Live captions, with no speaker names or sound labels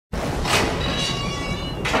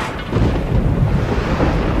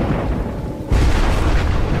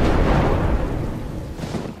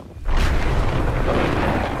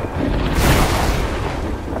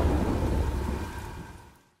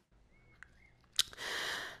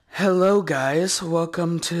Hello guys,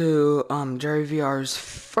 welcome to JeRrY's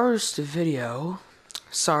first video.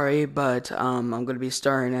 Sorry, but I'm gonna be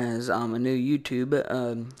starting as a new YouTube,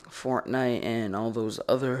 Fortnite and all those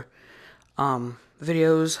other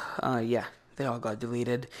videos. Yeah, they all got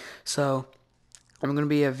deleted. So I'm gonna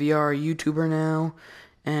be a VR YouTuber now,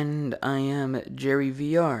 and I am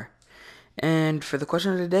JeRrY. And for the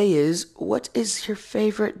question of the day is, what is your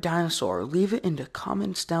favorite dinosaur? Leave it in the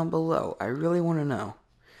comments down below. I really want to know.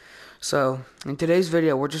 So, in today's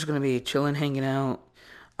video, we're just going to be chilling, hanging out,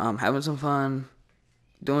 having some fun,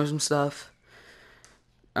 doing some stuff.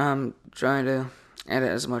 I'm trying to edit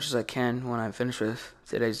as much as I can when I finish with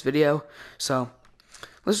today's video. So,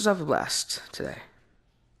 let's just have a blast today.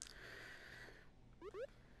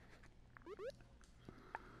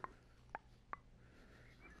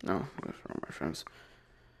 No, those are my friends.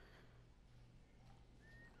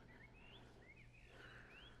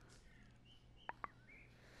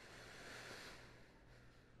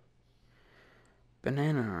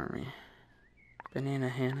 Banana Army. Banana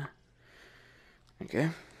Hannah.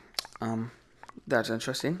 Okay. That's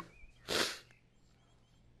interesting.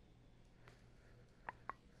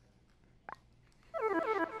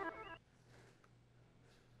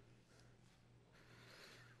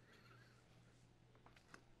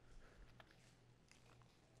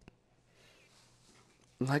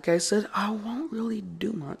 Like I said, I won't really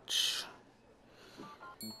do much.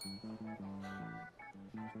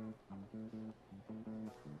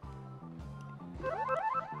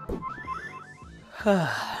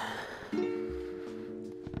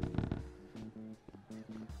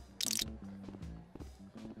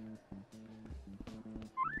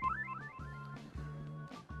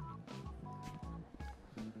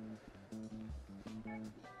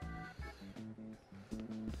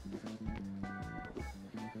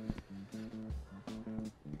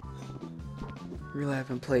 Really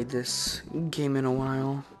haven't played this game in a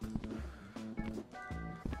while.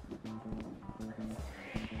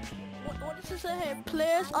 What does it say here?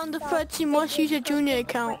 Players under 13 must use a junior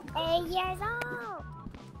account. 8 years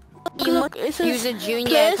old. Look, it says Use a junior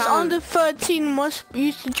players account. under 13 must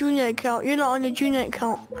use the junior account. You're not on the junior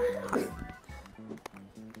account.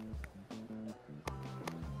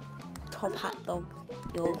 Top hat dog.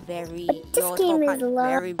 You're very. This your game top is hat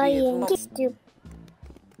very lying. beautiful. Stupid.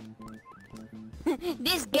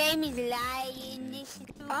 This game is lying. This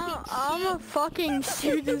stupid I'm a fucking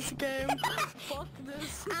sue this game. Fuck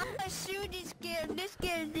this. I'ma sue this game. This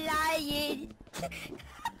game's lying.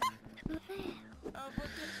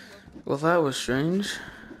 Well, that was strange.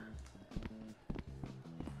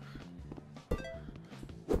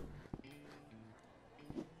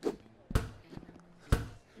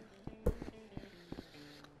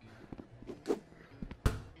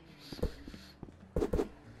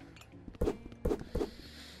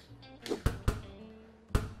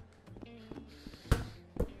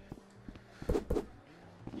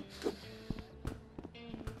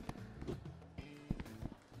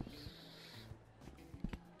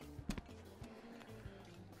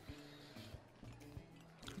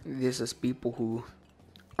 This is people who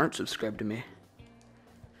aren't subscribed to me.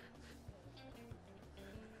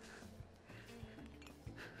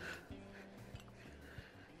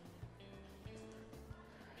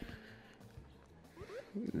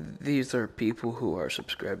 These are people who are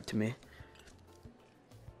subscribed to me.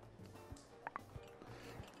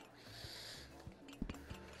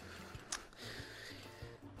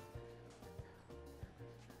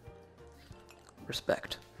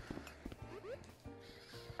 Respect.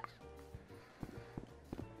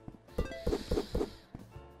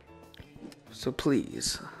 So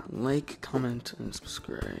please, like, comment, and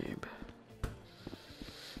subscribe.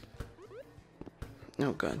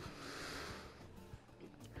 Oh god.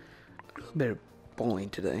 A little bit of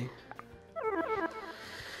bowling today.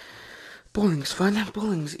 Bowling's fun,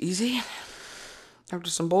 bowling's easy.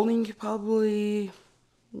 After some bowling, probably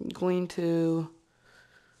going to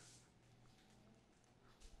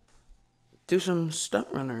do some stunt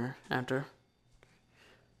runner after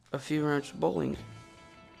a few rounds of bowling.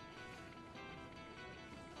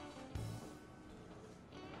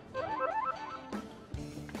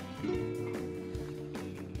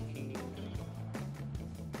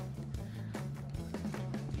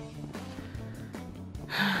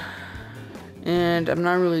 And I'm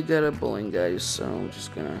not really good at bowling, guys, so I'm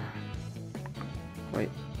just gonna wait.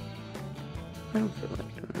 I don't feel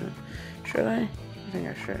like doing it. Should I? I think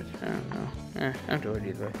I should. I don't know. I'll do it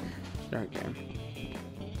either way. Start game.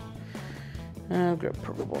 I'll grab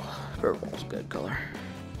purple ball. Purple ball's a good color.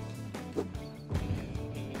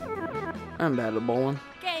 I'm bad at bowling.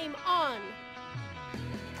 Game on.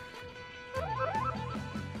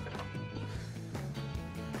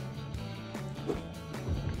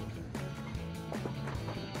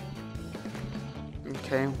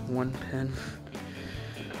 Okay, 1 pin.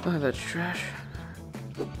 Oh, that's trash.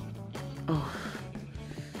 Oh.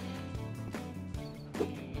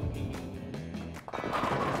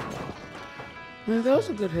 Yeah, that was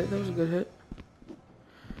a good hit. That was a good hit.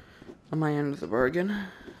 On my end of the bargain.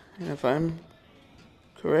 And if I'm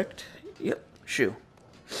correct, yep, shoe.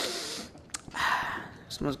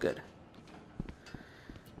 Smells good.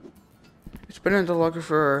 It's been in the locker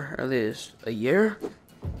for at least a year.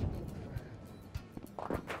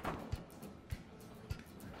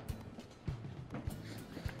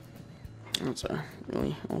 That's a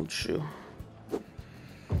really old shoe.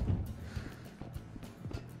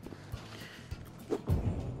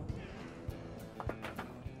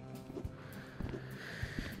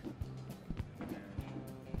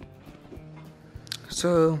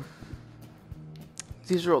 So,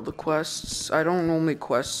 these are all the quests. I don't normally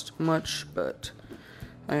quest much, but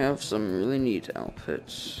I have some really neat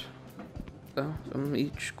outfits from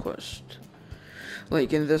each quest.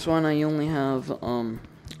 Like in this one, I only have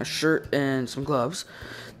a shirt and some gloves.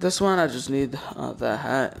 This one, I just need that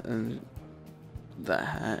hat and that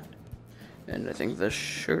hat. And I think this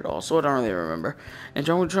shirt also, I don't really remember. And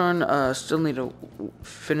Jumbotron still need to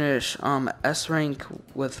finish S rank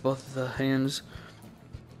with both the hands.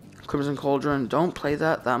 Crimson Cauldron, don't play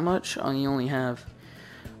that much. You only have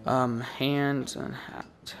hands and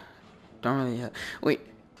hat. Don't really have, wait,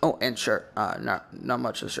 oh, and shirt. Not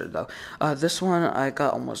much of shirt though. This one I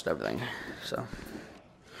got almost everything. So,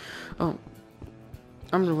 oh,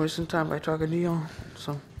 I'm just wasting time by talking to y'all.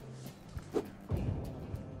 So.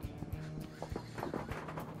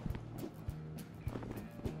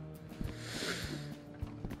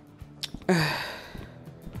 But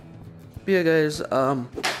yeah, guys, I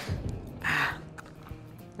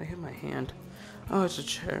hit my hand. Oh, it's a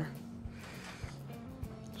chair.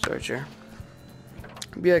 Sorry, chair.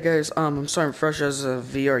 But yeah, guys, I'm starting fresh as a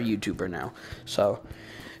VR YouTuber now. So,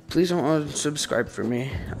 please don't unsubscribe for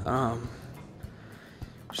me.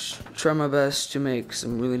 Try my best to make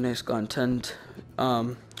some really nice content.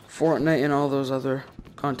 Fortnite and all those other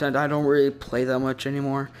content, I don't really play that much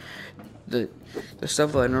anymore. The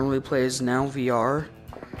stuff that I normally play is now VR.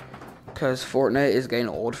 Because Fortnite is getting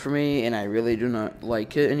old for me, and I really do not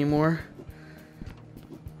like it anymore.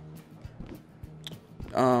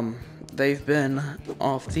 They've been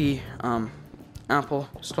off the Apple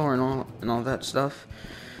Store and all that stuff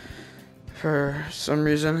for some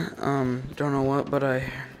reason. Don't know what, but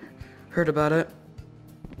I heard about it.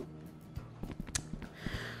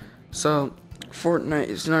 So Fortnite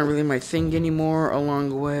is not really my thing anymore,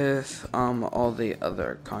 along with all the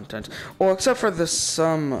other content. Well, except for the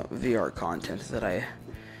some VR content that I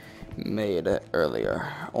made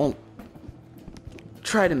earlier. I'll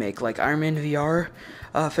try to make, like Iron Man VR.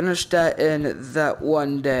 Finished that in that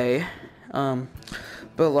one day. But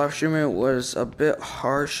live streaming was a bit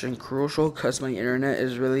harsh and crucial because my internet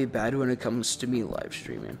is really bad when it comes to me live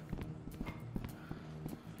streaming.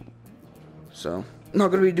 So,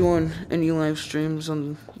 not gonna be doing any live streams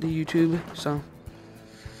on the YouTube, so.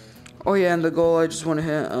 Oh yeah, and the goal, I just want to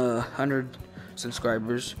hit 100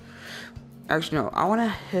 subscribers. Actually, no, I want to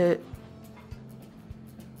hit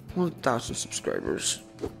 1,000 subscribers.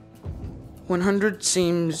 100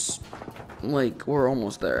 seems like we're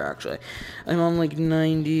almost there, actually. I'm on like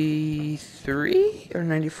 93 or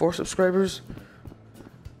 94 subscribers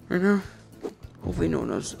right now. Hopefully no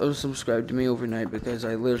one else subscribed to me overnight, because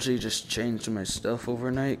I literally just changed my stuff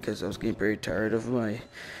overnight because I was getting very tired of my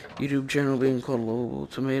YouTube channel being called Lovable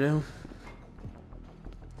Tomato.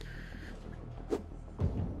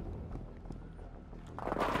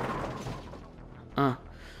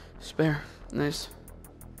 Spare. Nice.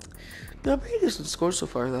 Got pretty decent score so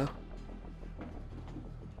far, though.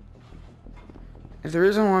 If the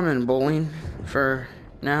reason why I'm in bowling for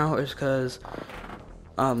now is because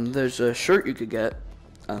there's a shirt you could get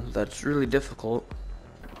that's really difficult.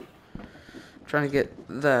 Trying to get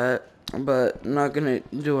that, but not gonna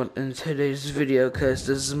do it in today's video because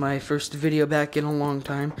this is my first video back in a long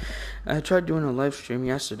time. I tried doing a live stream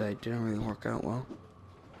yesterday. It didn't really work out well.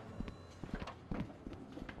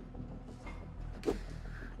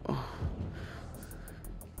 Oh.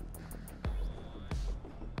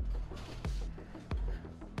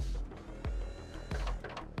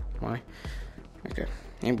 Why? Okay.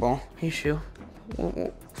 Hey, ball. Hey, shoe.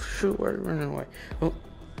 Whoa, shoot, why are you running away? Oh.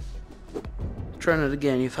 Trying it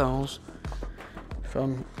again, you fouls. If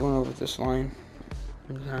I'm going over this line.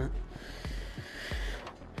 Like that.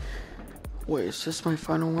 Wait, is this my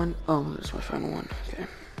final one? Oh, this is my final one. Okay.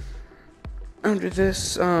 After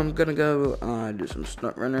this, I'm gonna go do some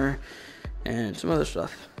stunt runner and some other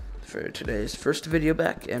stuff for today's first video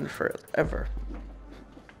back and forever.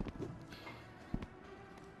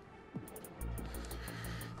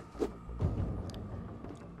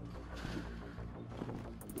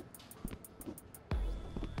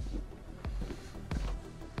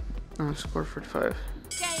 Score 45.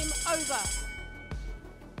 Game over.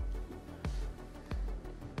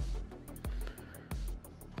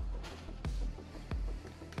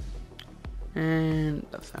 And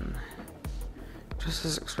nothing. Just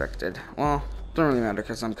as expected. Well, don't really matter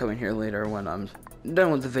because I'm coming here later when I'm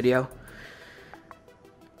done with the video.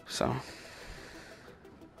 So,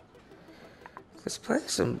 let's play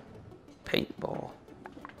some paintball.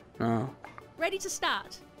 No. Ready to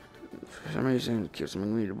start. For some reason, it keeps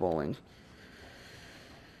moving me to bowling.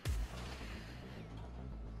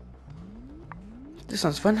 This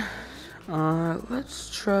sounds fun.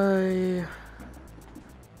 Let's try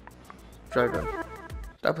Dragon.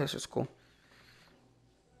 That place is cool.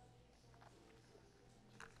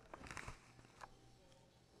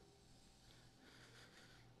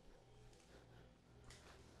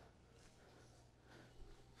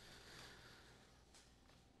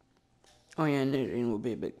 Oh yeah, knitting will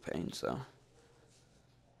be a big pain, so.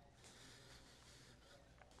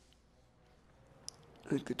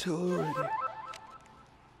 I could tell already.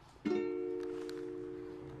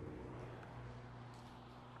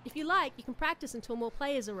 If you like, you can practice until more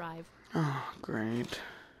players arrive. Oh, great.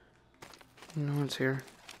 No one's here.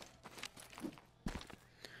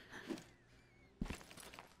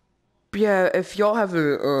 But yeah, if y'all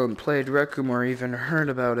haven't played Rec Room or even heard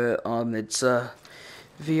about it, it's a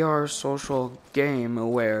VR social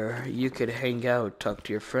game where you could hang out, talk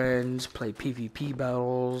to your friends, play PvP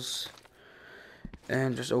battles,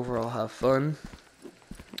 and just overall have fun.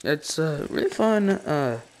 It's a really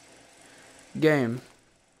fun game.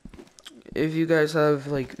 If you guys have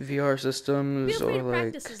like VR systems Feel free or to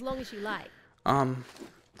like practice as long as you like.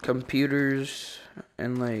 computers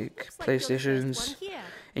and like Looks like you're the first PlayStations, one here.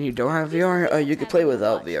 and you don't have Use the VR, people you can tab play on your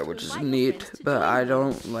without watch VR, to which is invite your neat, friends to but join I you.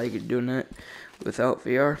 don't like doing it without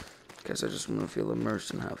VR because I just want to feel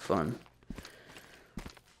immersed and have fun.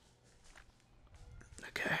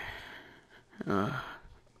 Okay.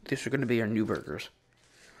 These are going to be our new burgers.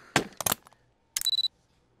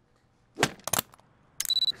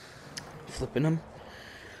 Flipping them.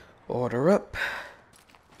 Order up.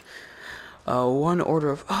 One order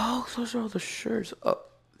of... Oh, those are all the shirts. Oh,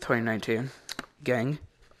 2019. Gang.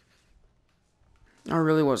 I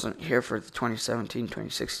really wasn't here for the 2017,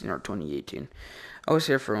 2016, or 2018. I was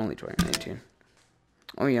here for only 2019.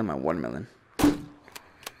 Oh yeah, my watermelon.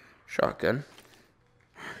 Shotgun.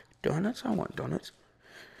 Donuts? I want donuts.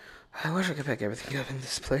 I wish I could pick everything up in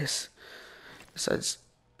this place. Besides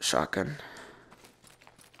shotgun.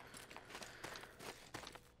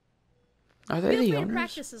 Are they Feel the free to owners?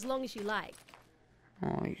 practice as long as you like.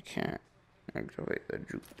 Oh, you can't activate the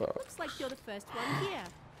jukebox. Looks like you're the first one here.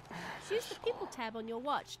 Use the people tab on your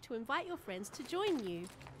watch to invite your friends to join you.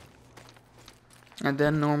 And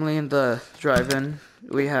then normally in the drive-in,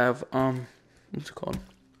 we have, what's it called?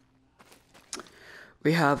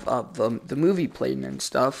 We have, the movie playing and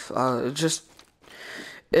stuff.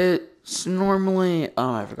 It's normally,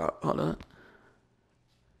 oh, I forgot, hold on.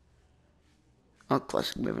 Oh,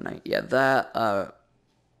 classic movie night. Yeah, that,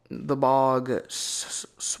 the bog,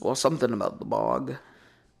 well, something about the bog.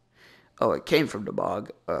 Oh, it came from the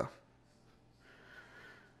bog,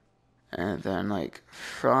 and then, like,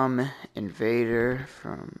 from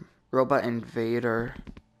Robot Invader,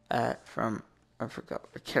 I forgot,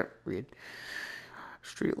 I can't read.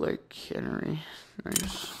 Street Lake Henry,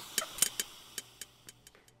 nice.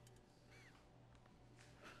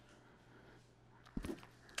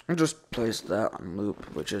 I just placed that on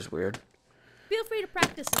loop, which is weird. Feel free to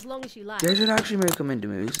practice as long as you like. They should actually make them into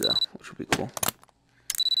movies, though, which would be cool.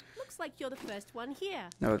 Looks like you're the first one here.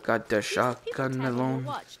 No, it got the Use the people shotgun tab on your melon.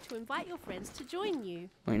 watch to invite your friends to join you.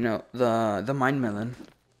 Wait, no, the mine melon.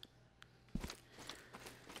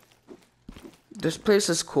 This place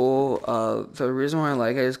is cool. The reason why I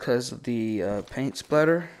like it is because of the paint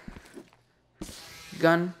splatter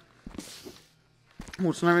gun. Well,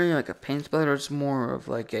 it's not really like a paint splatter. It's more of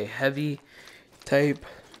like a heavy type.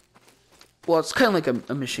 Well, it's kind of like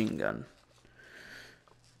a machine gun.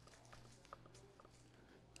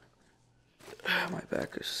 My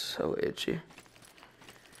back is so itchy.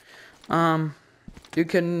 You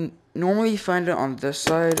can normally find it on this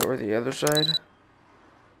side or the other side.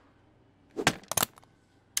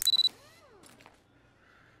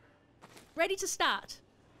 Ready to start.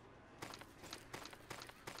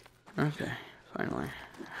 Okay, finally.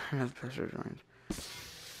 I have pressure joined.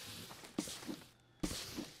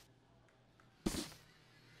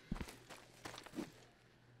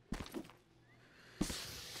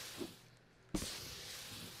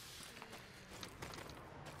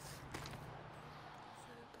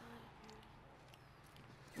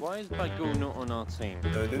 Why is Bagul not on our team?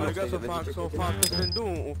 Les gars, sont fait un crescendo,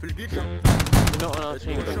 on fait le glitch. You're not on our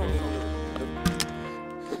team, Bagul.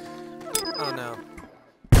 Oh no.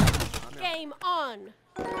 Game on.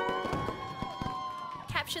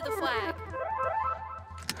 Capture the flag.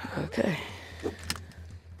 Okay.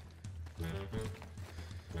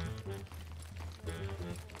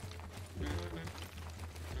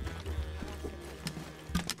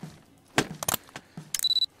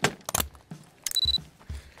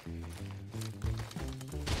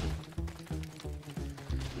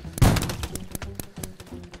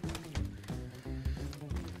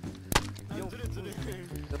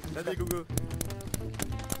 Allez, go go.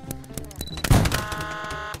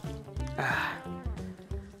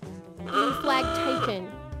 Blue flag taken.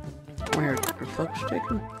 Where the fuck's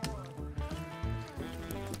taken?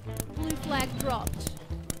 Blue flag dropped.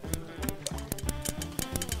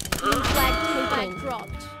 Blue flag taken.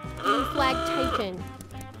 Dropped. Blue flag taken.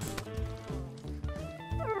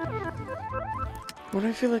 What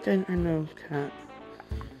I feel like I know, cat.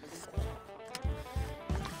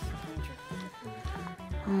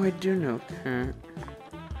 Oh, I do know cat.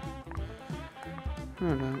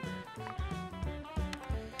 Hold on.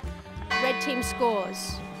 Red team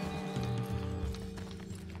scores.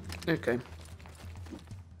 Okay.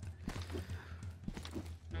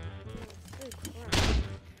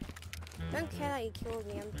 I don't care that you killed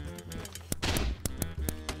me.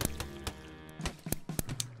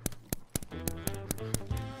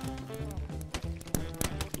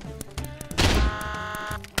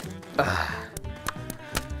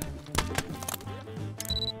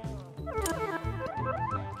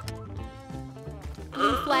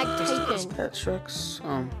 Blue flag This taken. Pet Shrek's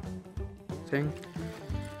thing.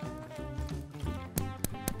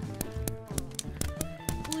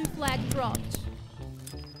 Blue flag dropped.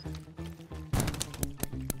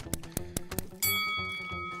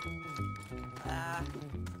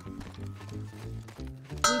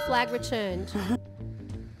 Blue flag returned.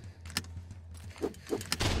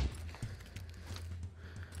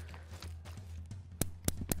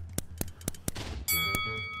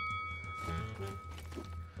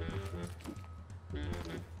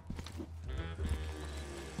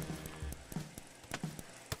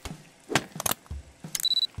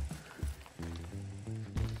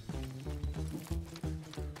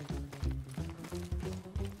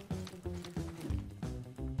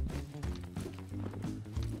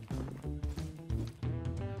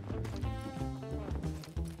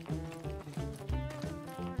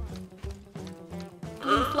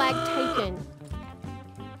 Blue flag taken.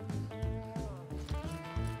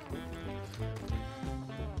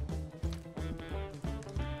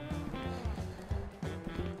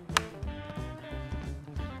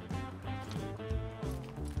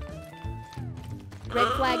 Red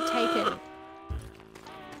flag taken.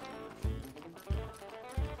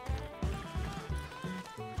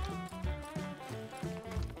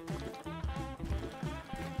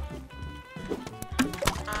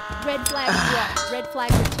 Red flag dropped. Red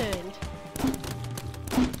flag returned.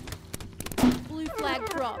 Blue flag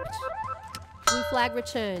dropped. Blue flag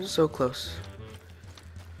returned. So close.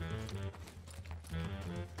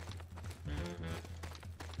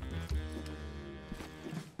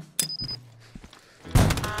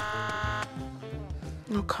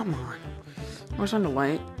 Oh, come on. Where's on the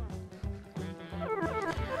light?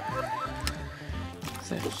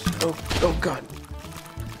 This. Oh God.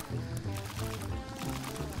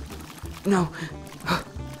 No.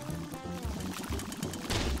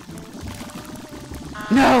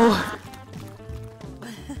 No!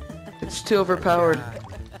 It's too overpowered.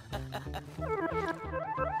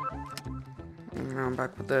 And now I'm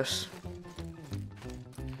back with this.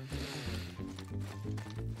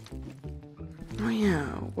 Oh yeah,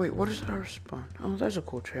 wait, what is our spawn? Oh, there's a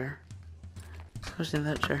cool chair. Let's do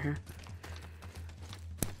that chair here.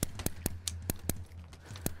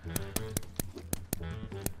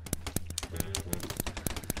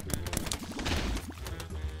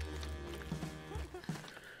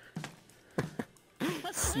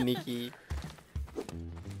 Sneaky.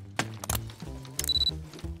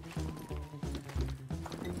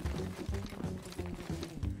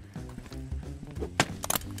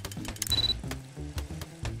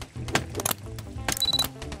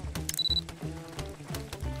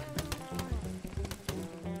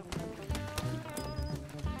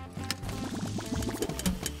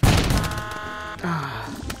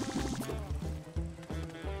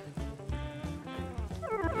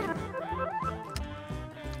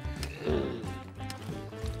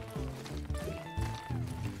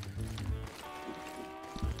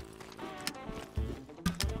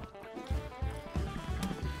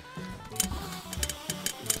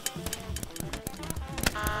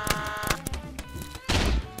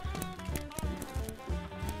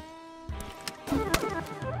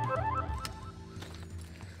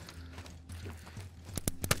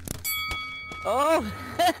 Oh!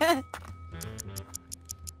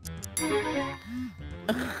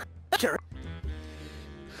 Sure.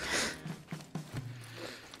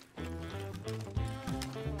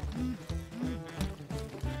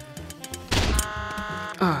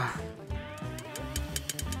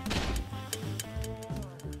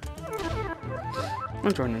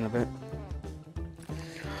 I'm joining a bit.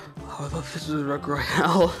 Oh, I thought this was a Rock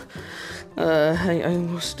Royale. I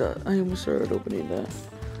almost started opening that.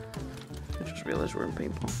 I just realized we're in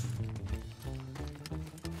paintball.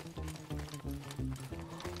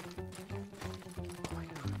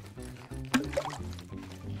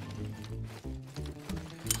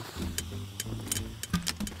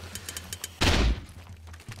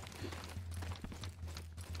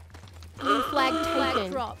 Blue flag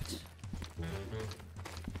taken. Dropped.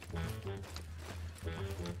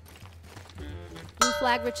 Blue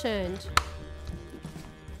flag returned.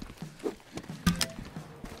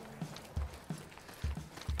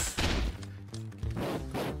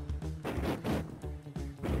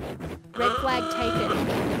 Red flag taken.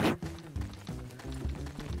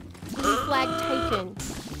 Blue flag taken.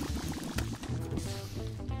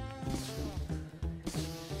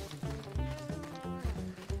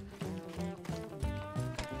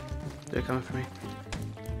 They're coming for me.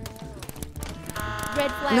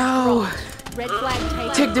 Red flag No! dropped. Red flag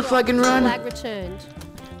taken. Take the flag and run. Flag returned.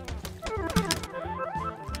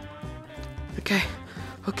 Okay.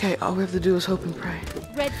 Okay, all we have to do is hope and pray.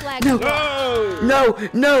 Red flag No! dropped. No!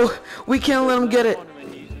 No! We can't let them get it!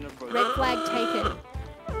 Red flag taken.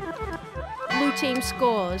 Blue team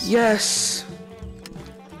scores. Yes!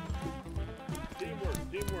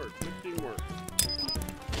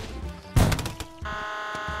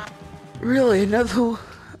 Really, another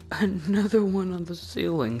one on the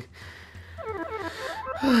ceiling.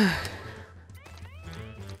 Oh.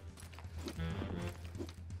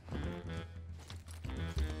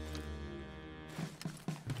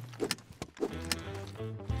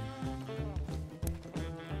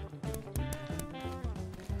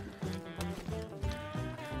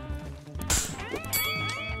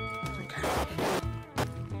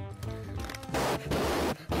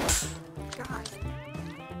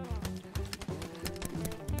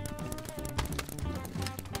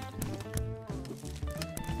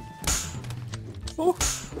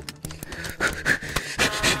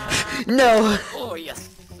 No! Oh, yes.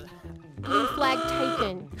 Blue flag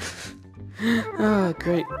taken. Oh,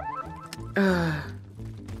 great.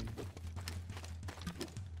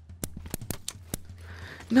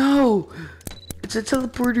 No! It's a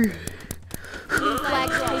teleporter. Blue flag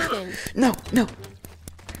taken. No, no.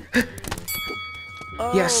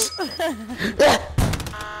 Oh. Yes.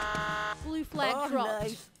 Blue flag Oh, dropped.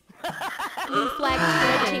 nice. Blue flag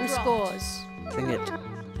red team scores. Dang it.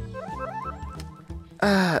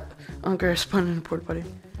 I'm gonna spawn in a porta potty.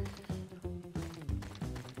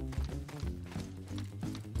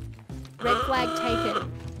 Red flag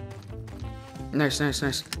taken. Nice, nice,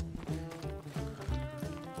 nice.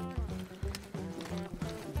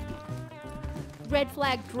 Red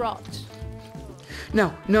flag dropped.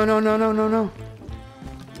 No, no, no, no, no, no, no.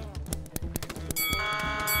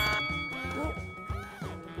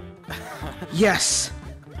 Yes.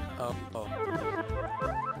 Oh, oh.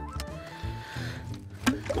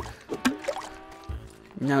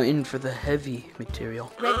 Now in for the heavy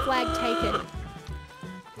material. Red flag taken.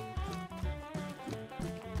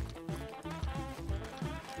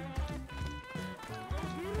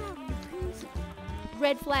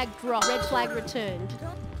 Red flag dropped. Red flag returned.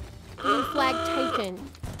 Blue flag taken.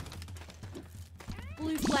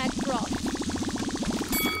 Blue flag dropped.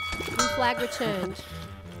 Blue flag returned.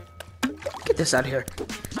 Get this out of here.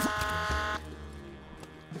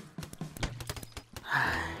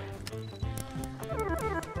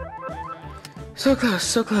 So close,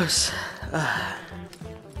 so close. I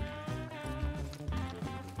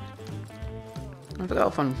forgot how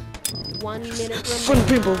fun 1 minute fun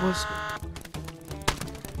remaining. paintball was.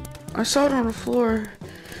 I saw it on the floor.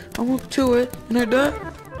 I moved to it and I died.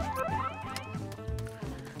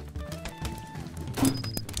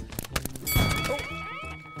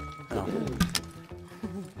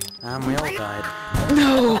 We all died.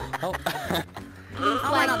 No! Oh. Blue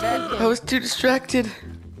flag I taken. was too distracted.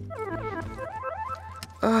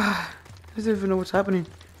 I don't even know what's happening.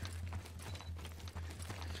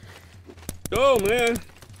 Go, man.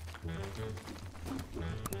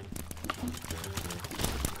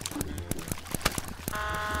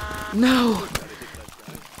 No!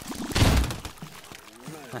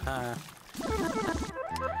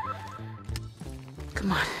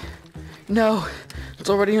 Come on. No! It's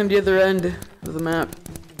already on the other end of the map.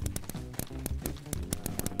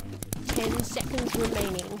 10 15 seconds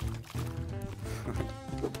remaining.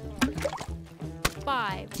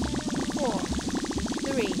 5, 4,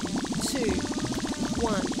 3, 2,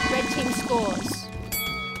 1. Red team scores.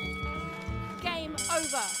 Game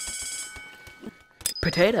over.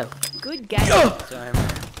 Potato. Good game. Time.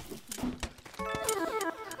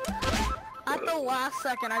 At the last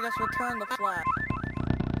second, I just returned the flag.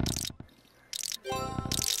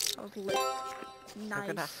 That was lit.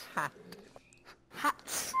 Nice.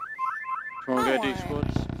 Hats. Come on, go do Alright.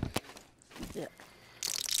 squads. Yeah.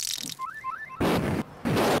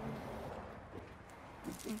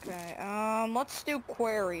 Okay, let's do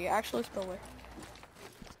query. Actually, spell it.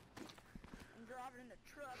 I'm driving in the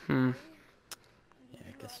truck. Yeah,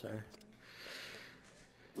 I guess so.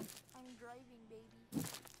 I'm driving, baby.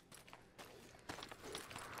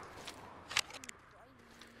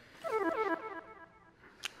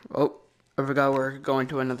 Oh, I forgot we're going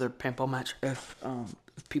to another paintball match. If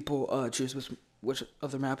people choose which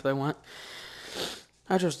other map they want,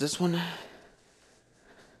 I chose this one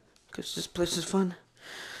because this place is fun.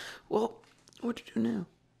 Well, what do you do now?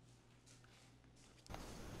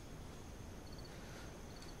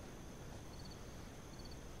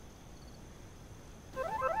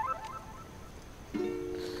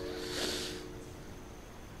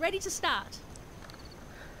 Ready to start.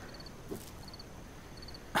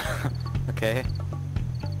 Okay.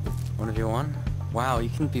 1v1? Wow, you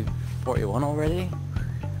can be 41 already?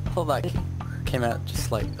 I thought that came out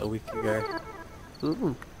just like a week ago.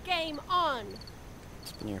 Ooh. Game on.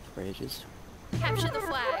 It's been here for ages. Capture the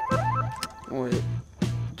flag. Wait,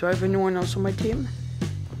 do I have anyone else on my team?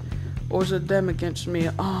 Or is it them against me?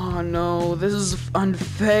 Oh no, this is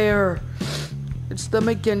unfair. It's them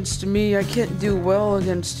against me. I can't do well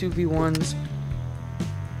against 2v1s.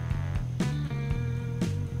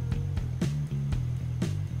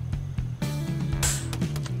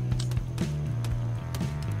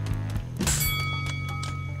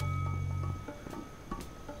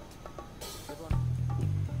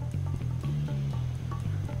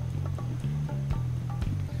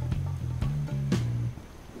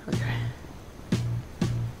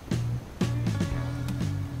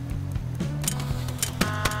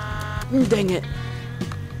 Dang it.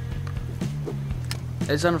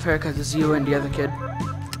 It's unfair because it's you and the other kid.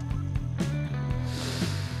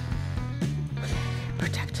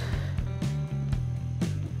 Protect.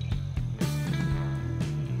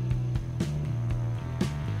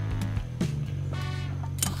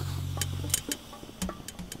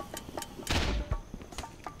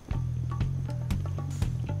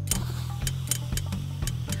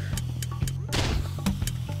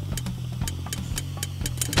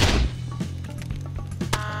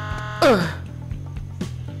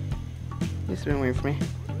 He's been waiting for me.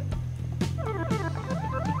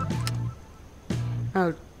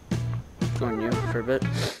 I'll join you for a bit.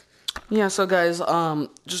 Yeah, so guys,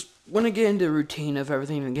 just want to get into the routine of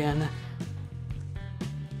everything again.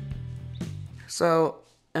 So,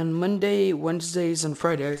 on Monday, Wednesdays, and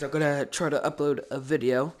Fridays, I'm gonna try to upload a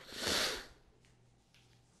video.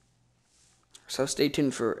 So stay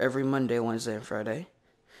tuned for every Monday, Wednesday, and Friday.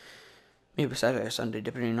 Maybe Saturday or Sunday,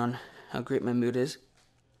 depending on how great my mood is.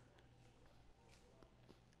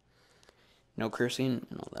 No cursing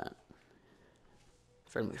and all that.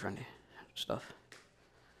 Friendly stuff.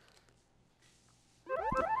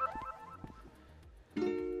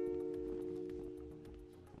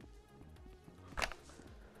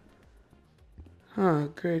 Oh,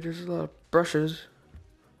 great, there's a lot of brushes.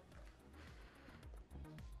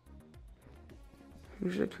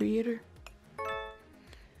 Who's the creator?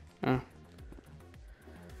 Oh.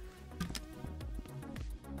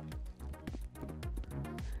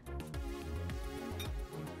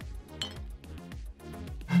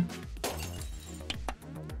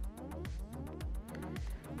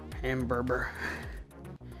 Hamburger.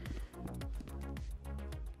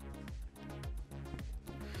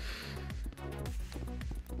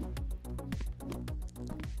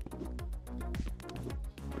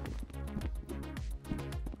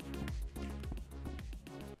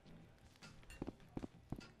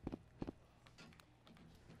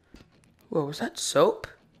 Whoa, was that soap?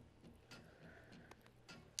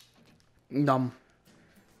 Yum.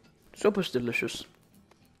 Soap is delicious.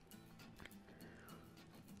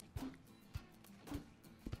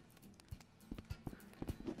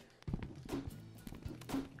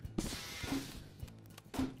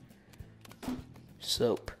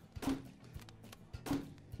 Soap.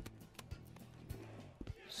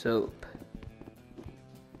 Soap.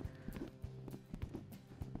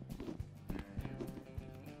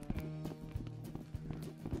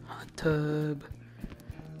 Hot tub.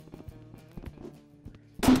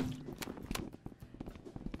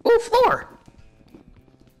 whole floor.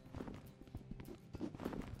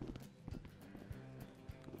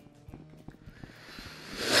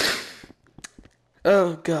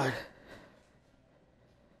 Oh God.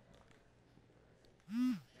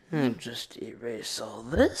 And just erase all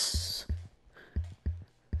this.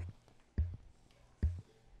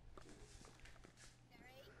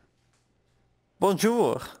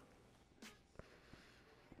 Bonjour.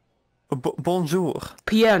 Bonjour.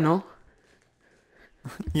 Piano.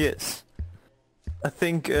 Yes. I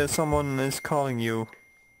think someone is calling you.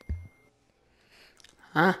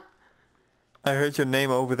 Huh? I heard your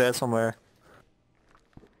name over there somewhere.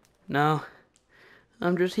 No.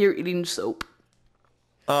 I'm just here eating soap.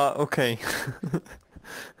 Okay.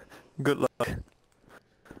 Good luck.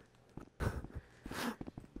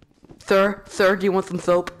 Thur, do you want some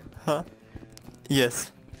soap? Huh?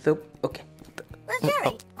 Yes. Soap? Okay. Where's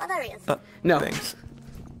Jerry? Oh, there he is. No. Thanks.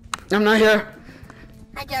 I'm not here.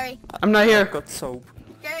 Hi, Jerry. I'm not here. Got soap.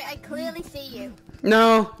 Jerry, I clearly see you.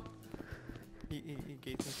 No. He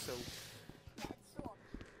gave me soap. Yeah, it's swamp.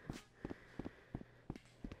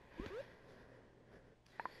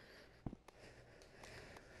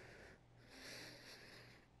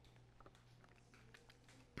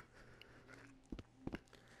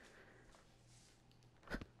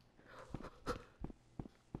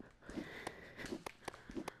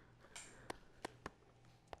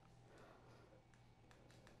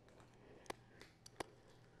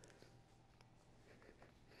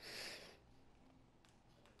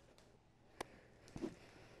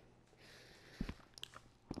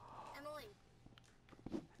 Emily.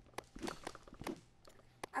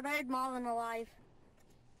 I buried Marlon alive.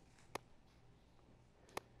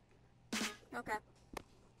 Okay.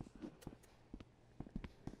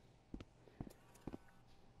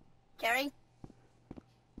 Jerry?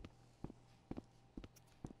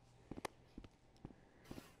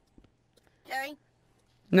 Jerry?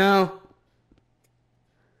 No.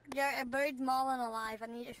 Jerry, I buried Marlon alive. I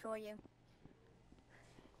need to show you.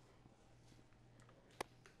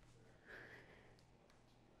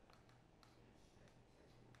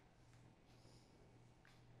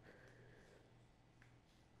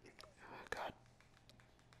 Oh God.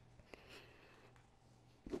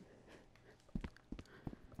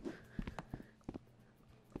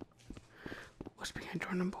 What's behind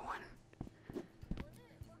door number 1?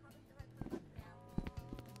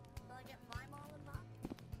 Will I get my Marlon back?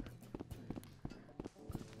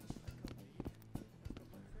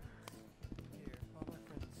 Here, all my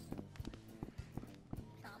friends.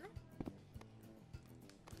 Charming.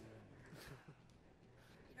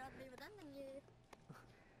 You'd rather be with them than your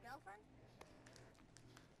girlfriend?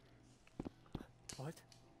 What?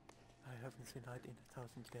 I haven't seen light in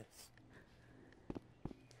 1,000 years.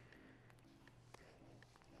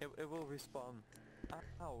 It will respawn.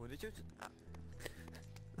 Ow, did you just...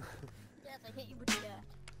 Yes, I hit you with the dirt.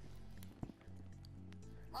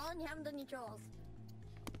 Marlon, you haven't done your chores.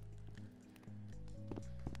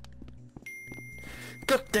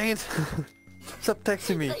 God dang it! Stop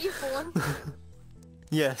texting me. Is that your phone?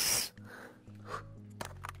 Yes.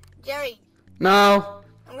 Jerry, No.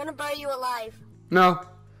 I'm gonna bury you alive. No.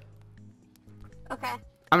 Okay.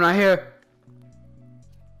 I'm not here.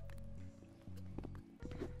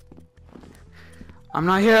 I'm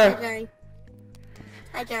not Hi, here. Jerry.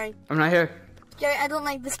 Hi, Jerry. I'm not here. Jerry, I don't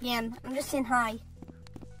like this game. I'm just saying hi.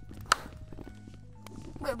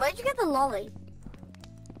 Wait, where'd you get the lolly?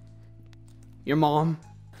 Your mom.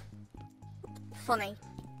 Funny.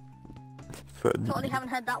 Fun. Totally haven't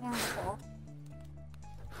heard that one before.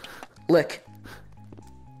 Lick.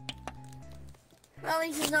 Well, at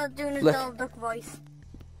least he's not doing his Look. little duck voice.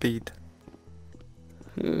 Beat.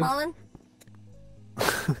 Marlon,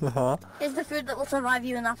 Huh? here's the food that will survive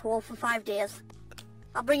you in that hole for 5 days.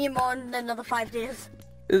 I'll bring you more in another 5 days.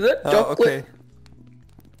 Is that Oh, chocolate?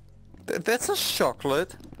 okay. That's a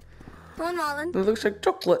chocolate. Come on, It Marlon. looks like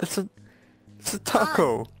chocolate. It's a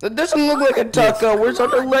taco. It doesn't look like a taco. Where's all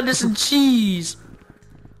the on. lettuce and cheese?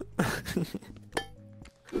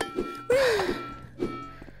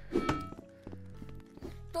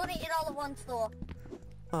 Don't eat it all at once, though.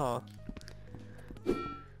 Oh.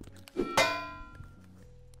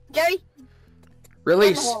 Jerry,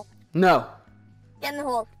 Release. hole. No. get in the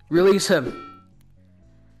hole. Release him.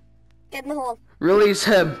 Get in the hole. Release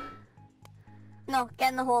him. No, get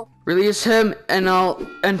in the hole. Release him and I'll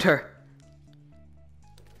enter.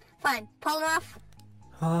 Fine. Polnareff,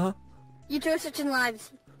 Huh? you two are switching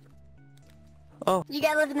lives. Oh. You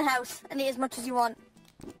get to live in the house and eat as much as you want.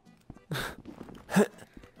 Get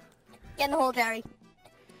in the hole, Jerry.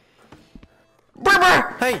 Brr,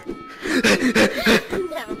 brr. Hey!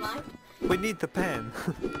 Never mind. We need the pan.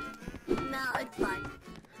 No, it's fine.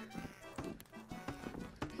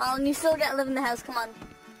 Marlon, you still get to live in the house, come on.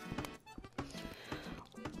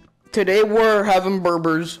 Today we're having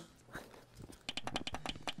burgers.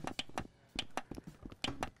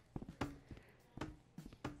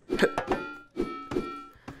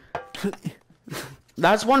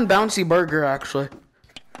 That's one bouncy burger, actually.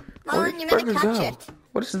 Marlon, you meant to catch it.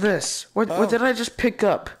 What is this? What Oh. did I just pick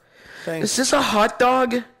up? Thanks. Is this a hot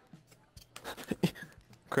dog?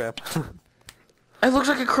 Crap. It looks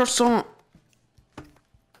like a croissant.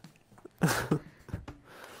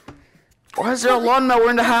 Why is there a lawnmower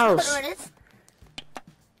in the house? Whatever it is.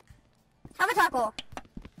 Have a taco.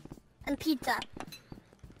 And pizza.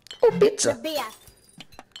 Oh, pizza. With beer.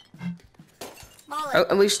 Marlon,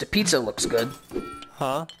 At least the pizza looks good.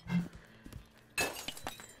 Huh?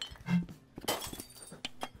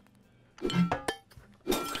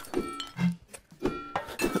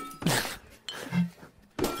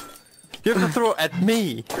 You have to throw at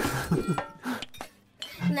me.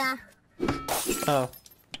 nah. Oh.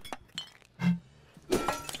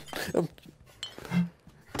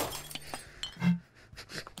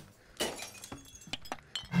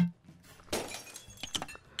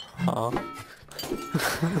 Huh?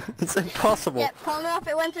 It's impossible. Yep, pull it off,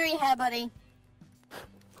 it went through your hair, buddy.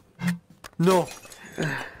 No.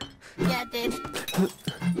 Yeah, it did.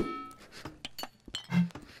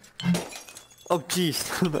 Oh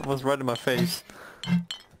jeez, that was right in my face.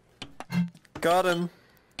 Got him.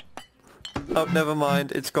 Oh, never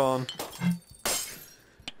mind, it's gone.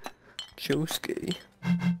 Joski.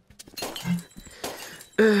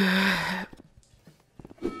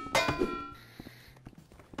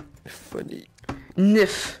 Funny.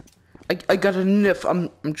 Niff. I got a niff.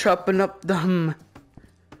 I'm chopping up the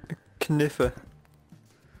Kniffer.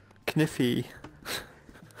 Kniffy.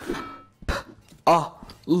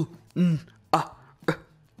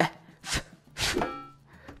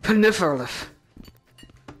 Paniferous.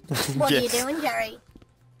 What Yes. are you doing, Jerry?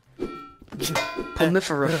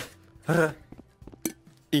 Paniferous.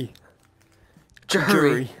 E.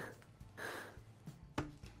 JeRrY.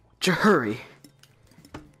 JeRrY.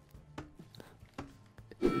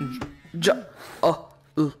 Jola.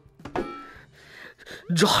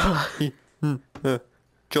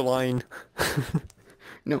 Joline.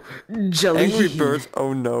 No. Jelly. Angry Birds,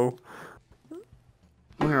 oh no.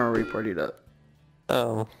 We're already partied up.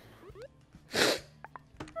 Oh.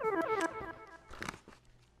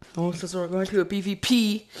 Oh, since we're going to a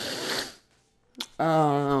PvP.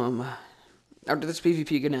 After this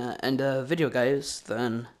PvP gonna end a video, guys,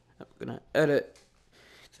 then I'm gonna edit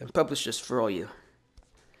and publish this for all you.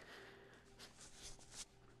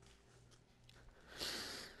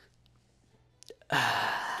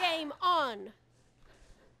 Game on.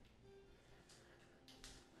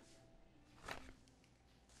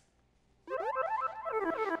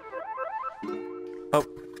 Oh.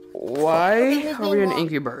 Why Okay, are we in what?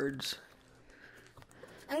 Angry Birds?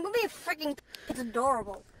 I'm gonna be a freaking. It's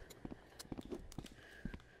adorable.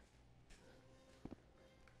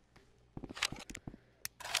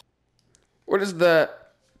 What is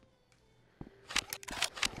that?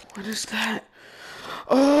 What is that?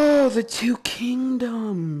 Oh, the two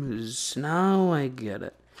kingdoms. Now I get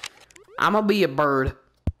it. I'ma be a bird.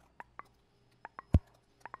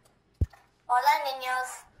 Hola,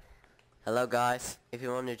 niños. Hello guys, if you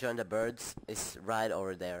want to join the birds, it's right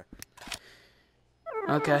over there.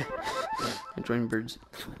 Okay. I join birds.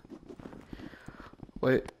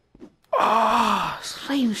 Wait. Ah,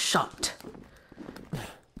 slingshot.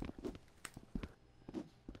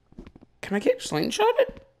 Can I get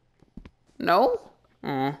slingshotted? No?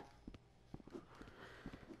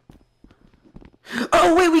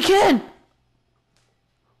 Oh, wait, we can!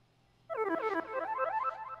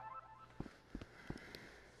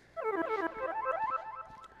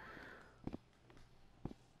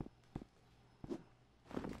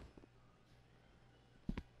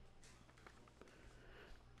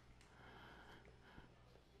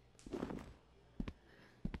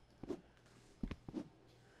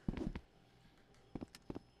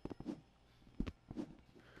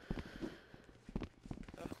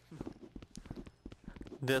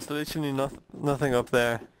 There's literally nothing up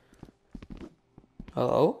there.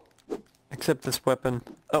 Hello? Except this weapon.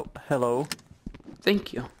 Oh, hello.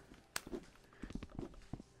 Thank you.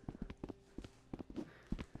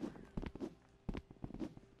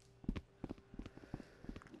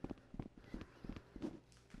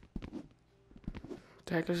 What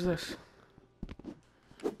the heck is this?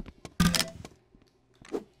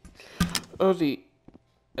 Oh, the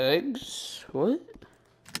eggs? What?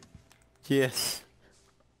 Yes.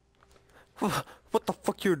 What the fuck?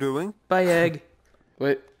 fuck you doing? Bye, egg.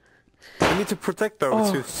 Wait. I need to protect those,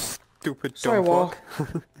 Oh. you stupid Sorry, dumb Wall.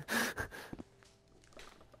 fuck.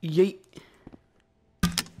 Yeet.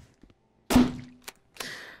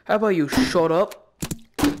 How about you shut up?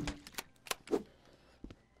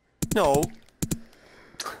 No.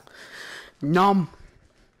 Nom.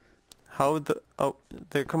 How the... Oh,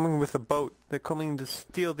 they're coming with a boat. They're coming to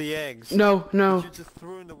steal the eggs. No, no. You just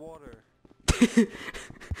threw in the water.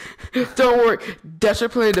 Don't worry.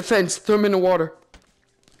 Desert play defense. Throw him in the water.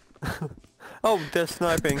 Oh, they're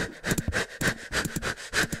sniping.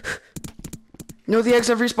 No, the eggs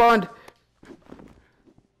have respawned.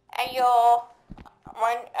 Hey yo,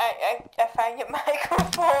 I found your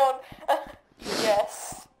microphone.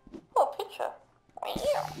 Yes. Oh, picture.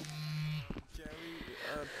 Yeah.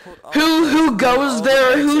 Who goes all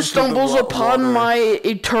there? the eggs Who into the stumbles upon water. my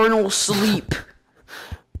eternal sleep?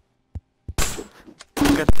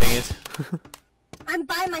 God dang it. I'm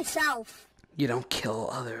by myself. You don't kill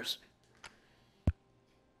others.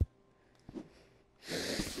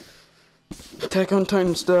 Attack on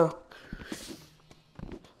Titan style.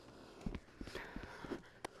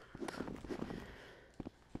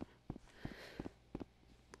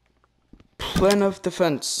 Plan of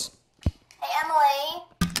defense. Hey Emily.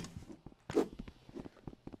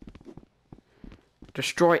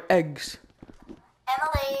 Destroy eggs.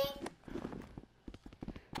 Emily.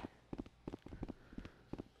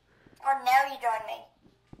 Or now you join me.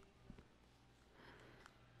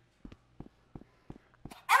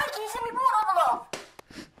 Emily, can you send me board over love?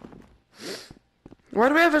 Why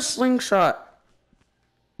do we have a slingshot?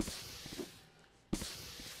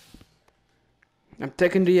 I'm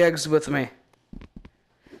taking the eggs with me.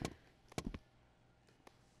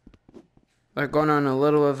 We're going on a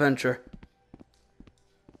little adventure.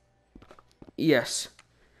 Yes.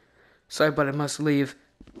 Sorry, but I must leave.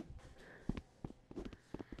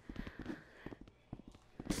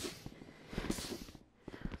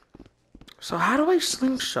 So how do I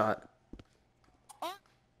slingshot? Fine,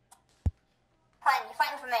 you're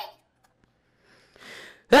fighting for me.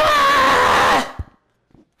 Ah!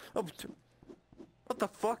 Oh, what the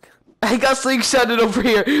fuck? I got slingshotted over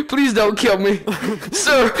here. Please don't kill me.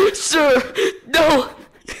 Sir, no.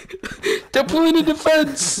 Deploy the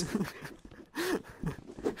defense.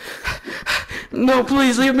 No,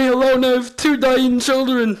 please leave me alone. I have 2 dying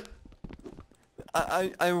children.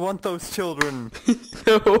 I want those children.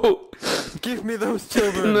 No. Give me those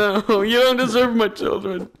children. No, you don't deserve my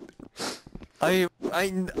children. I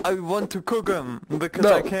want to cook them because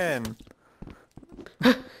No. I can.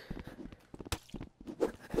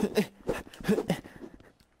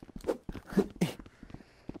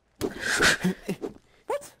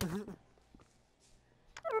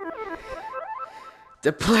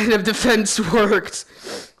 The plan of defense worked.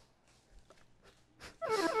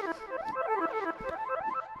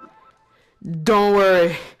 Don't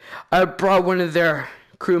worry, I brought one of their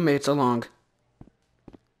crewmates along.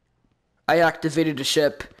 I activated the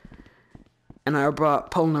ship, and I brought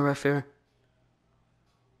Polnareff here.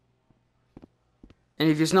 And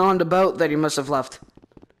if he's not on the boat, then he must have left.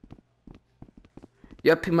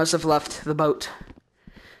 Yep, he must have left the boat.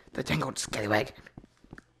 The tangled scallywag.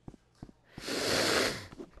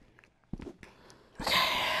 Okay.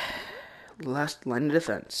 Last line of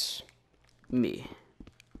defense. Me.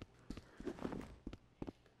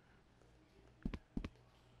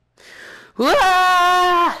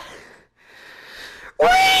 Wah! Whee!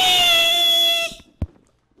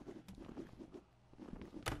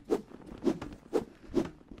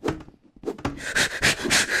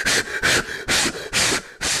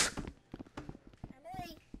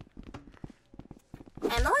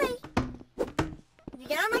 Emily. If you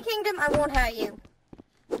get out of my kingdom, I won't hurt you.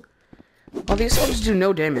 Oh, these swords do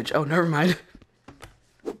no damage. Oh, never mind.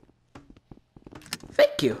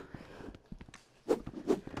 Thank you.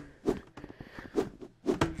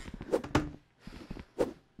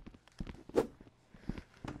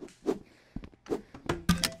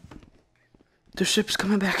 The ship's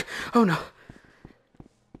coming back. Oh no.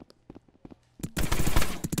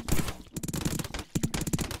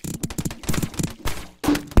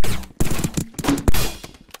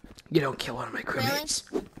 You don't kill one of my crewmates.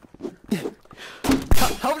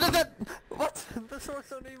 How did that? What? The swords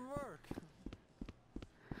don't even work.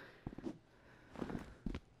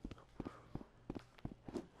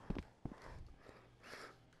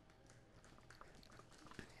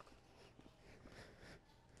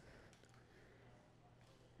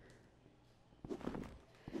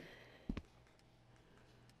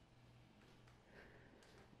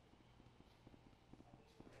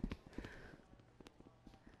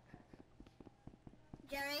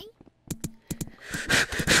 Jerry?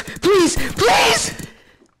 Please! Please!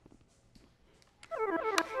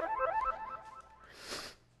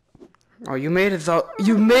 Oh, you made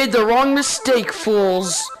the wrong mistake,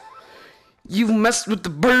 fools! You messed with the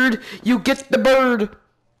bird, you get the bird!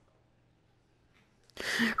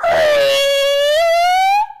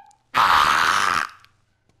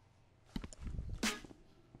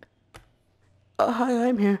 Hi,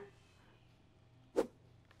 I'm here.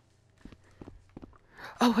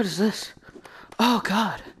 Oh, what is this? Oh,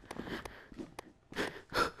 God.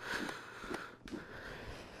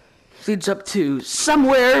 Leads up to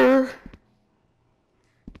somewhere.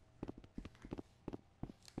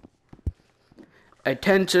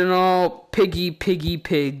 Attention all piggy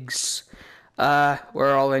pigs.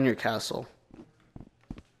 We're all in your castle.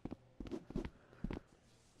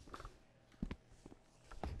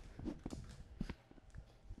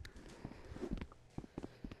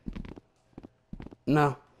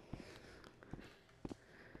 No.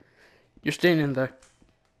 You're staying in there.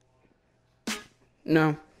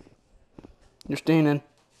 No. You're staying in.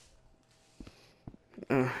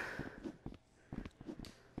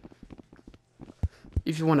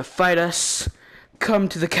 If you want to fight us, come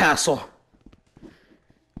to the castle.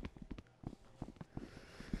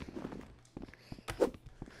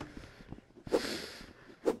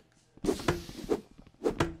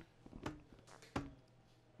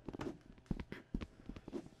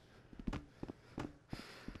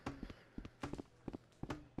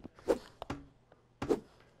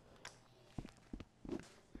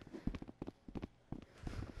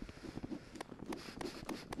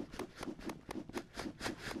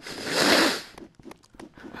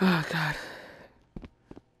 Oh, God.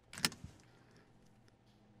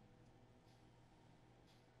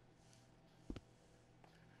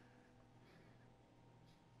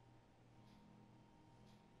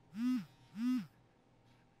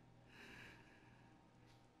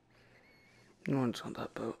 No one's on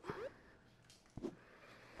that boat.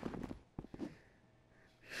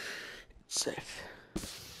 It's safe.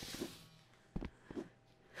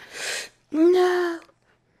 No!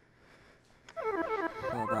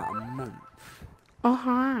 For about a month. Oh,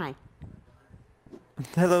 hi.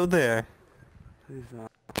 Hello there. Who's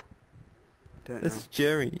that? Don't It's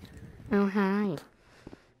Jerry. Oh, hi.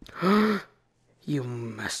 You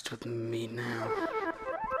messed with me now.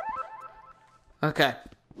 Okay.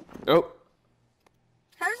 Oh.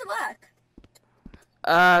 How does it work?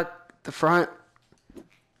 The front.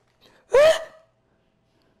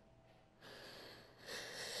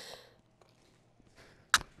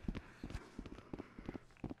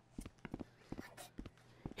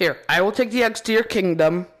 Here, I will take the eggs to your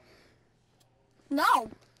kingdom. No.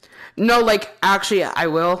 No, like, actually, I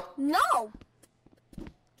will. No.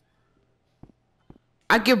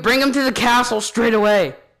 I could bring them to the castle straight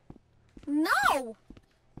away. No.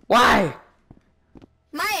 Why?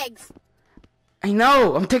 My eggs. I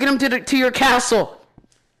know. I'm taking them to your castle.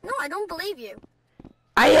 No, I don't believe you.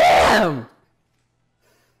 I am.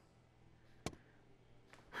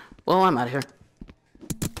 Well, I'm out of here.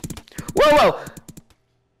 Whoa, whoa.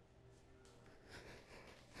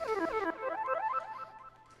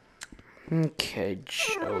 Okay,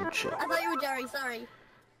 Jojo. I thought you were Jerry, sorry.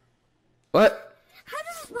 What? How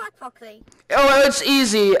does this work, Foxy? Oh, it's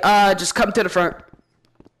easy. Just come to the front.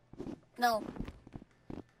 No.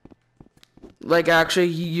 Like, actually,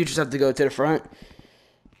 you just have to go to the front.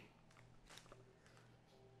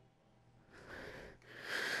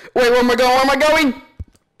 Wait, where am I going? Where am I going?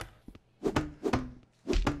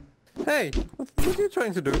 Hey, what are you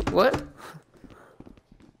trying to do? What?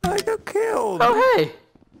 I got killed. Oh, hey.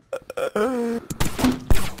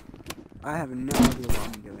 I have no idea what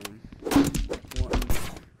I'm doing.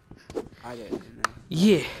 I don't even know.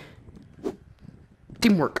 Yeah.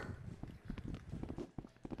 Teamwork.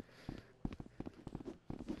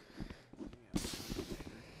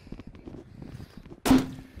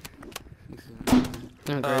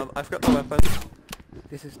 Okay. I've got no weapon.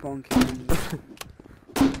 This is gone killing me.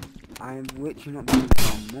 I am literally not been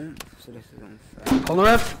for a month, so this is unfair. Hold the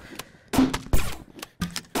ref.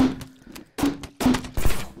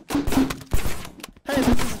 Hey, this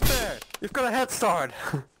isn't fair. You've got a head start.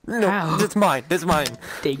 No, Ow. that's mine. That's mine.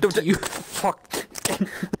 Thank Don't you. Fuck.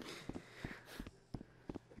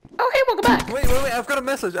 Oh, hey, welcome back. Wait. I've got a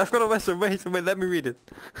message. Wait, let me read it.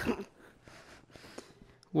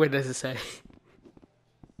 What does it say?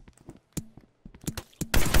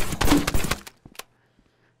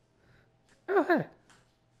 Oh, hey.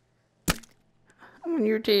 I'm on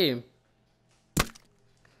your team.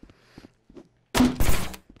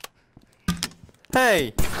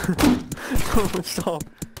 Hey. Don't stop.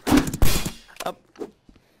 Up.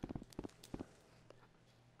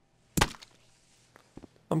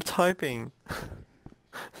 I'm typing.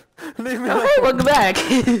 Leave me Oh, alone. hey, welcome back.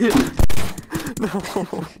 No.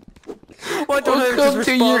 Why don't I Welcome just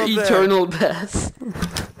to your respond there? eternal death.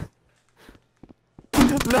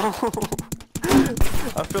 No.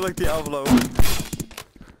 I feel like Diablo.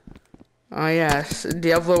 Oh yes,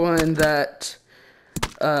 Diablo and that,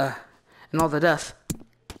 and all the death.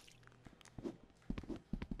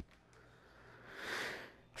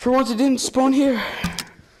 For once, it didn't spawn here.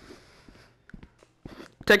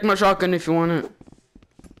 Take my shotgun if you want it.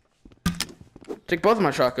 Take both of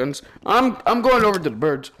my shotguns. I'm going over to the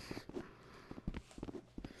birds.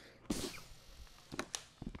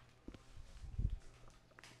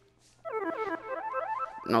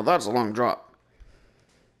 No, that's a long drop.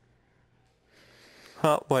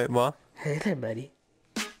 Huh? Wait, what? Hey there, buddy.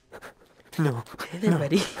 No. Hey there,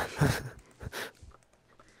 buddy.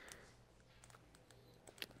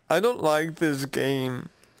 I don't like this game.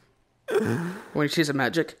 When you see some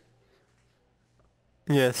magic,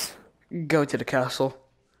 Yes. go to the castle.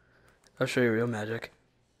 I'll show you real magic.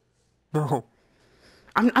 No.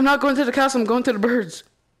 I'm not going to the castle. I'm going to the birds.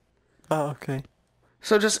 Oh, okay.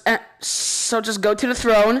 So just go to the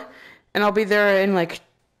throne, and I'll be there in like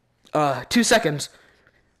 2 seconds.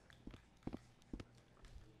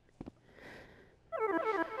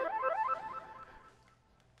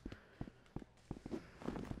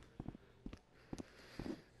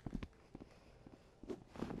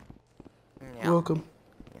 Yeah. Welcome.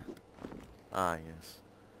 Ah, yes.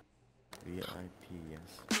 VIP,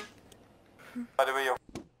 yes. By the way, yo.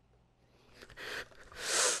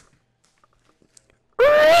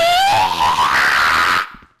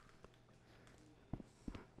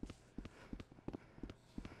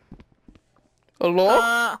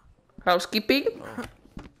 Hello? Housekeeping?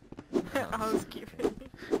 Housekeeping.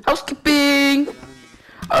 Housekeeping!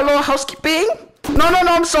 Hello, housekeeping? No,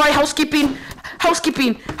 I'm sorry, housekeeping!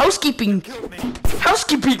 Housekeeping! Housekeeping!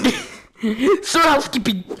 Housekeeping! Sir,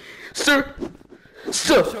 housekeeping! Sir!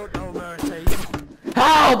 Sir! No mercy.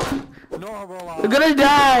 Help! Nor will I'm gonna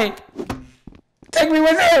die! Take me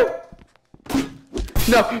with you!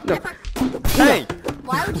 No. Hey!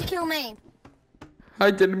 Why would you kill me? I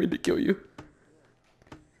didn't mean to kill you.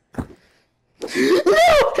 No!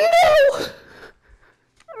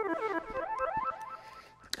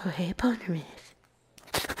 Oh, hey, Ponyrath.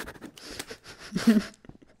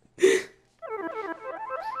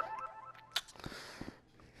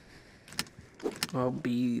 I'll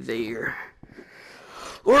be there.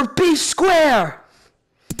 Or be square!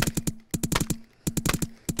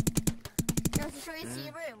 You want to show you to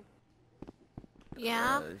your room?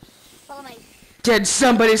 Yeah? Follow me. Did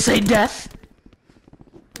somebody say death?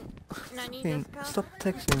 No need Hey, this car? stop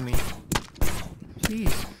texting me.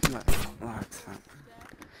 Jeez. Like that.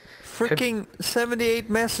 Freaking 78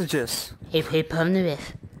 messages. Hey,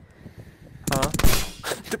 Ponyrath. Huh?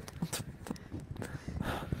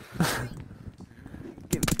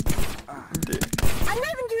 I'm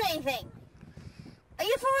not even doing anything. Are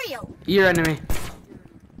you for real? Your enemy.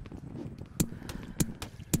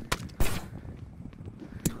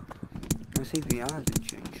 I see the eyes didn't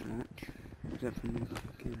change much. Except for me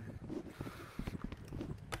again.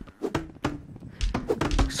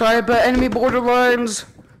 Sorry, but enemy borderlines.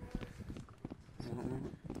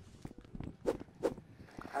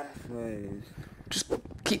 Anyways. Just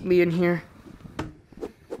keep me in here.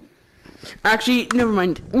 Actually, never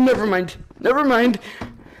mind.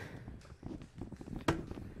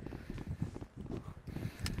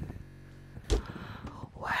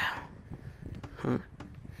 Wow. Huh.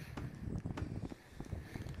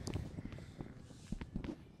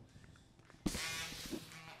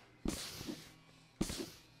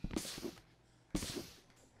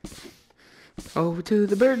 Over to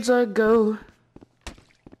the birds I go.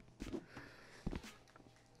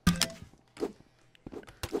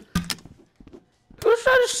 Who's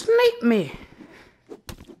trying to snipe me?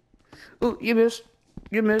 Ooh, you missed.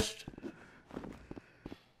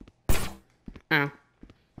 Ow.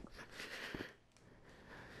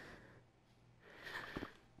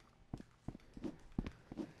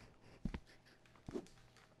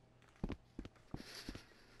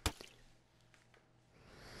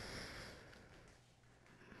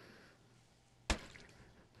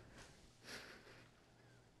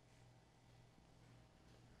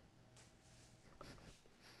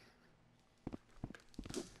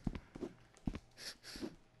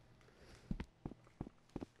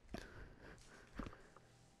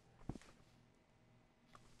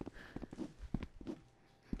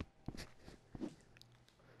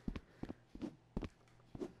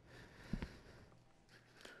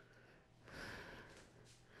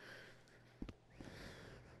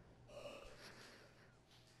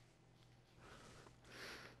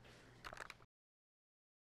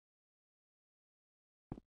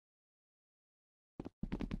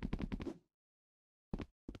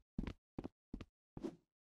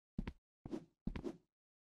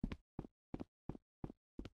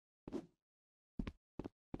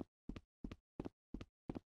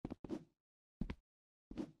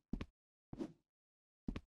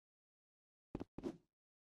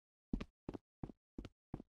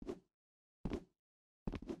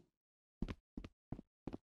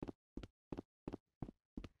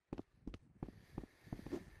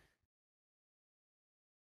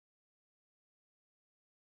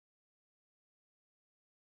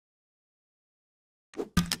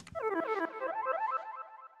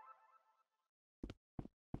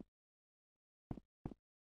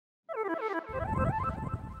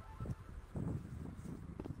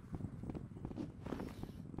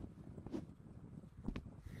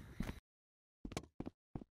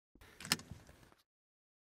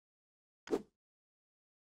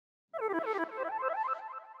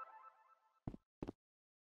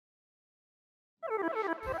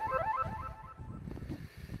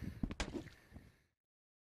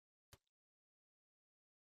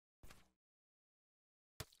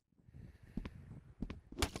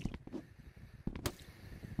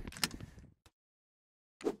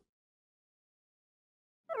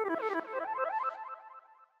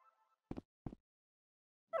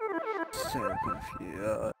 So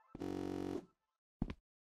confused.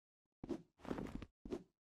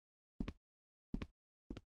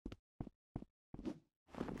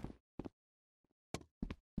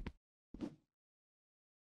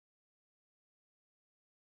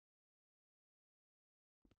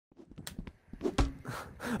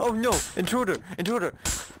 Oh no! Intruder! Intruder!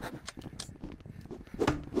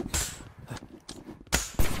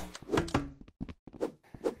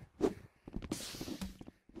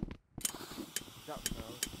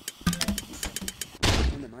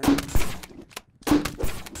 In the mind.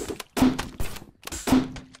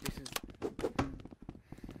 This is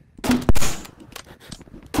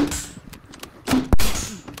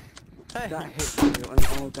Hey! that hit you on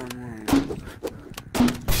all damn wrong.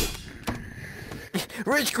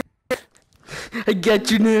 Rich! I get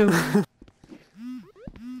you now.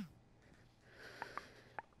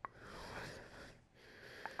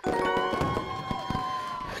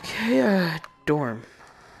 Okay, dorm.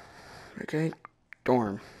 Okay,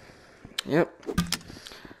 dorm. Yep.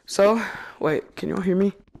 So, wait, can y'all hear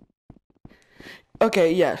me?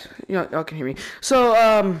 Okay, yes, y'all can hear me. So,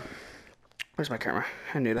 where's my camera?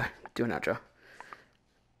 I knew that. Do an outro.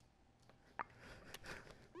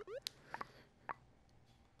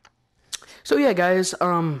 So yeah, guys,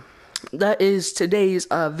 that is today's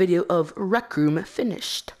video of Rec Room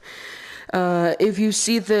finished. If you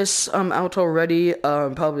see this out already,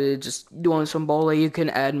 probably just doing some bowling, you can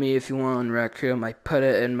add me if you want on Rec Room. I put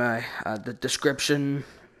it in my the description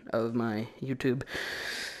of my YouTube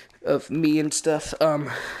of me and stuff.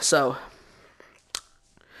 So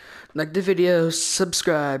like the video,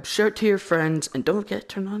 subscribe, share it to your friends, and don't forget to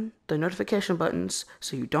turn on the notification buttons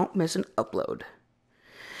so you don't miss an upload.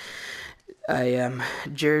 I am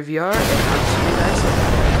JeRrY's, and I'll see you guys